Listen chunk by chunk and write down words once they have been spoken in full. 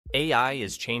AI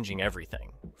is changing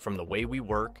everything, from the way we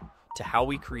work to how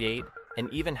we create and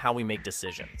even how we make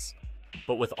decisions.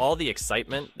 But with all the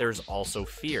excitement, there's also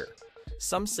fear.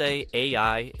 Some say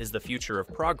AI is the future of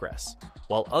progress,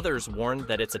 while others warn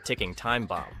that it's a ticking time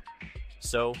bomb.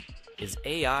 So, is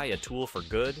AI a tool for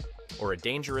good or a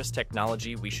dangerous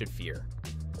technology we should fear?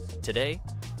 Today,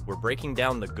 we're breaking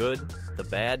down the good, the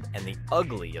bad, and the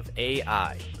ugly of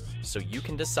AI so you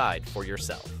can decide for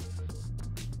yourself.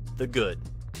 The good.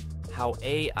 How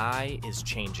AI is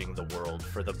changing the world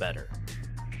for the better.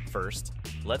 First,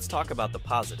 let's talk about the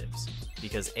positives,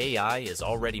 because AI is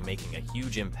already making a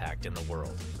huge impact in the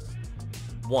world.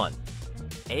 1.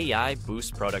 AI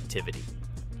boosts productivity.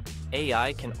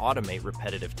 AI can automate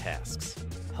repetitive tasks,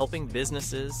 helping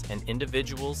businesses and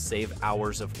individuals save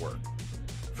hours of work.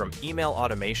 From email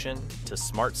automation to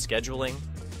smart scheduling,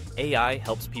 AI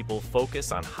helps people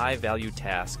focus on high-value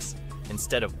tasks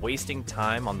instead of wasting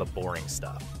time on the boring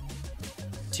stuff.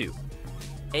 2.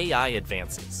 AI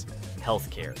advances.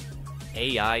 Healthcare.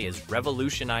 AI is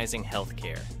revolutionizing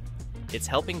healthcare. It's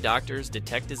helping doctors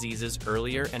detect diseases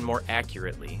earlier and more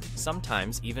accurately,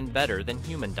 sometimes even better than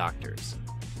human doctors.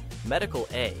 Medical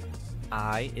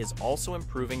AI is also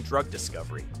improving drug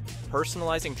discovery,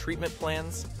 personalizing treatment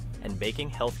plans, and making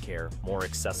healthcare more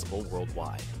accessible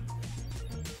worldwide.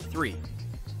 3.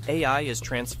 AI is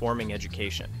transforming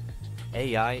education.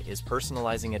 AI is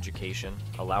personalizing education,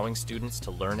 allowing students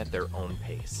to learn at their own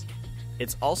pace.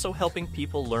 It's also helping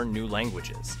people learn new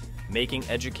languages, making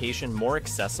education more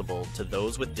accessible to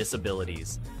those with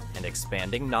disabilities, and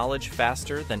expanding knowledge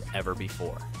faster than ever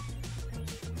before.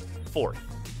 4.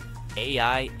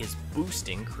 AI is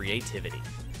boosting creativity.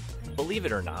 Believe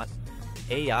it or not,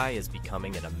 AI is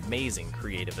becoming an amazing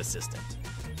creative assistant.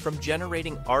 From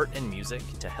generating art and music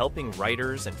to helping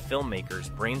writers and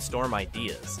filmmakers brainstorm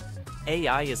ideas,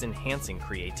 AI is enhancing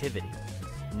creativity,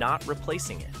 not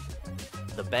replacing it.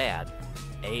 The bad,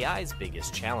 AI's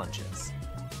biggest challenges.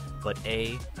 But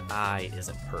AI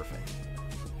isn't perfect.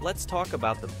 Let's talk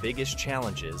about the biggest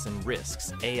challenges and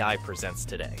risks AI presents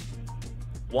today.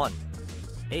 1.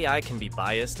 AI can be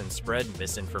biased and spread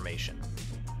misinformation.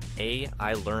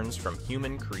 AI learns from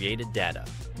human-created data,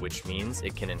 which means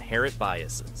it can inherit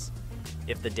biases.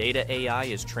 If the data AI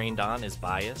is trained on is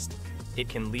biased, it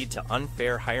can lead to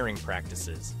unfair hiring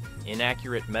practices,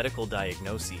 inaccurate medical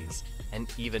diagnoses,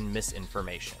 and even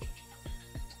misinformation.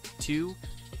 2.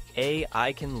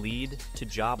 AI can lead to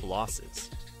job losses.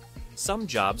 Some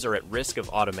jobs are at risk of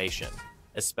automation,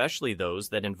 especially those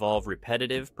that involve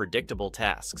repetitive, predictable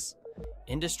tasks.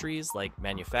 Industries like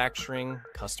manufacturing,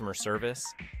 customer service,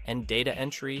 and data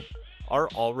entry are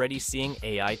already seeing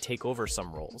AI take over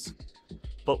some roles.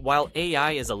 But while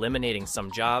AI is eliminating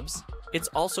some jobs, it's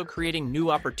also creating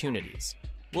new opportunities.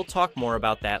 We'll talk more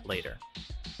about that later.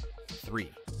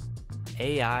 3.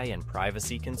 AI and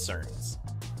privacy concerns.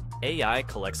 AI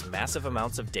collects massive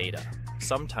amounts of data,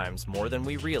 sometimes more than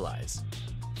we realize.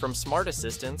 From smart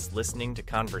assistants listening to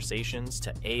conversations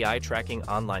to AI tracking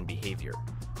online behavior,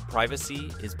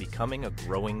 privacy is becoming a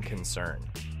growing concern.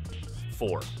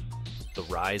 4. The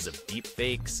rise of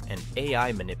deepfakes and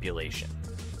AI manipulation.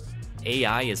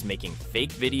 AI is making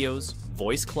fake videos,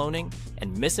 voice cloning,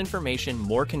 and misinformation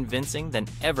more convincing than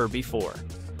ever before.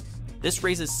 This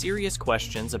raises serious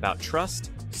questions about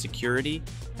trust, security,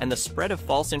 and the spread of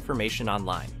false information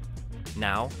online.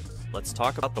 Now, let's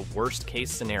talk about the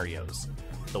worst-case scenarios,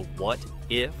 the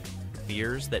what-if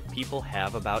fears that people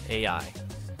have about AI.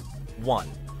 1.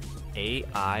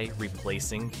 AI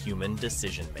replacing human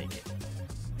decision-making.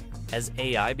 As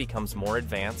AI becomes more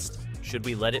advanced, should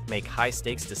we let it make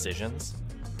high-stakes decisions?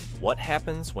 What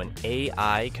happens when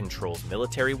AI controls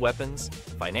military weapons,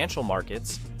 financial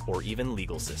markets, or even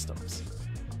legal systems?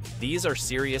 These are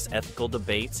serious ethical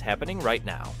debates happening right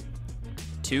now.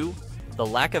 2. The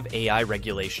lack of AI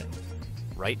regulation.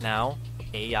 Right now,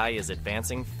 AI is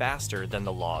advancing faster than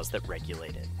the laws that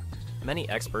regulate it. Many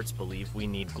experts believe we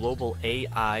need global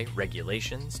AI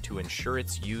regulations to ensure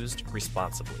it's used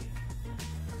responsibly.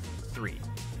 3.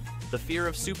 The fear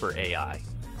of super AI.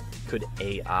 Could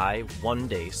AI one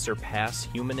day surpass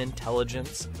human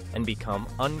intelligence and become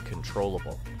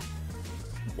uncontrollable?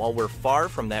 While we're far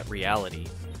from that reality,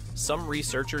 some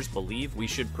researchers believe we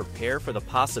should prepare for the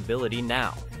possibility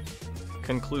now.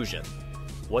 Conclusion: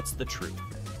 what's the truth?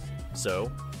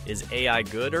 So, is AI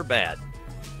good or bad?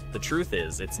 The truth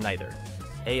is, it's neither.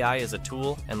 AI is a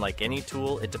tool, and like any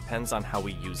tool, it depends on how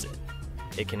we use it.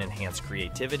 It can enhance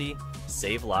creativity,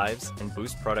 save lives, and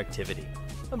boost productivity.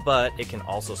 But it can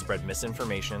also spread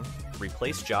misinformation,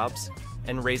 replace jobs,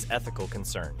 and raise ethical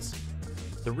concerns.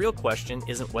 The real question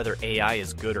isn't whether AI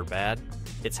is good or bad,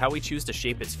 it's how we choose to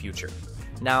shape its future.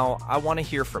 Now, I want to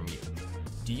hear from you.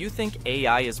 Do you think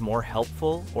AI is more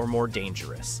helpful or more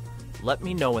dangerous? Let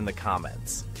me know in the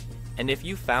comments. And if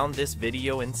you found this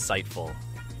video insightful,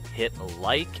 hit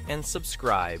like and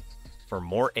subscribe for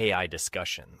more AI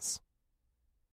discussions.